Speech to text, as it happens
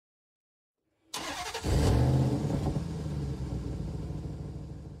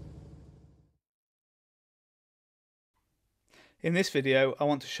In this video, I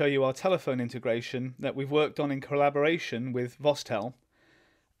want to show you our telephone integration that we've worked on in collaboration with Vostel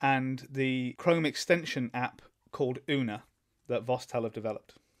and the Chrome extension app called Una that Vostel have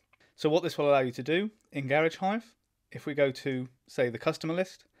developed. So what this will allow you to do in Garage Hive, if we go to, say, the customer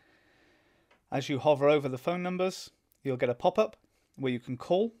list, as you hover over the phone numbers, you'll get a pop-up where you can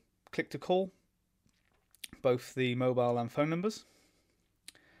call, click to call, both the mobile and phone numbers.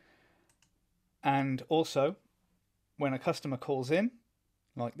 And also, when a customer calls in,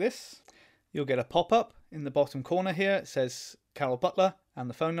 like this, you'll get a pop-up in the bottom corner here. It says Carol Butler and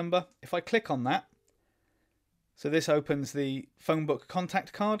the phone number. If I click on that, so this opens the phone book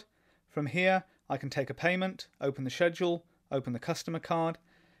contact card. From here, I can take a payment, open the schedule, open the customer card.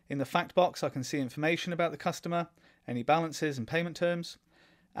 In the fact box, I can see information about the customer, any balances and payment terms.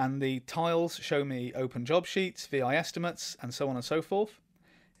 And the tiles show me open job sheets, VI estimates, and so on and so forth.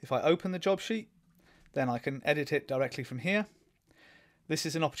 If I open the job sheet, then I can edit it directly from here. This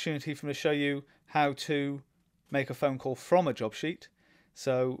is an opportunity for me to show you how to make a phone call from a job sheet.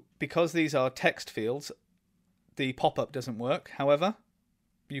 So because these are text fields, the pop-up doesn't work. However,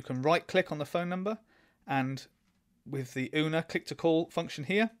 you can right-click on the phone number, and with the Una click to call function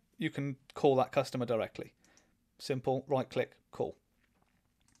here, you can call that customer directly. Simple, right-click, call.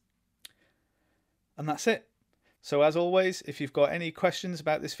 And that's it. So as always, if you've got any questions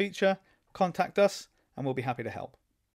about this feature, contact us and we'll be happy to help.